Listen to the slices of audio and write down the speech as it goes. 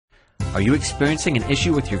Are you experiencing an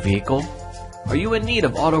issue with your vehicle? Are you in need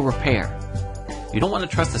of auto repair? You don't want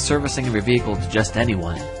to trust the servicing of your vehicle to just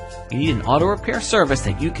anyone. You need an auto repair service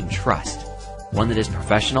that you can trust. One that is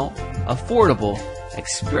professional, affordable,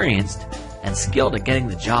 experienced, and skilled at getting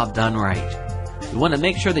the job done right. We want to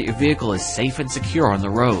make sure that your vehicle is safe and secure on the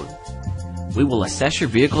road. We will assess your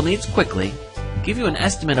vehicle needs quickly, give you an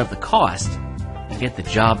estimate of the cost, and get the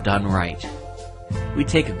job done right. We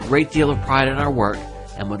take a great deal of pride in our work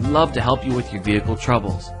and would love to help you with your vehicle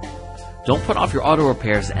troubles. Don't put off your auto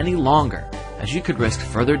repairs any longer, as you could risk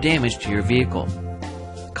further damage to your vehicle.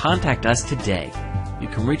 Contact us today. You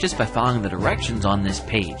can reach us by following the directions on this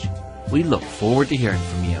page. We look forward to hearing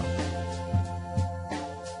from you.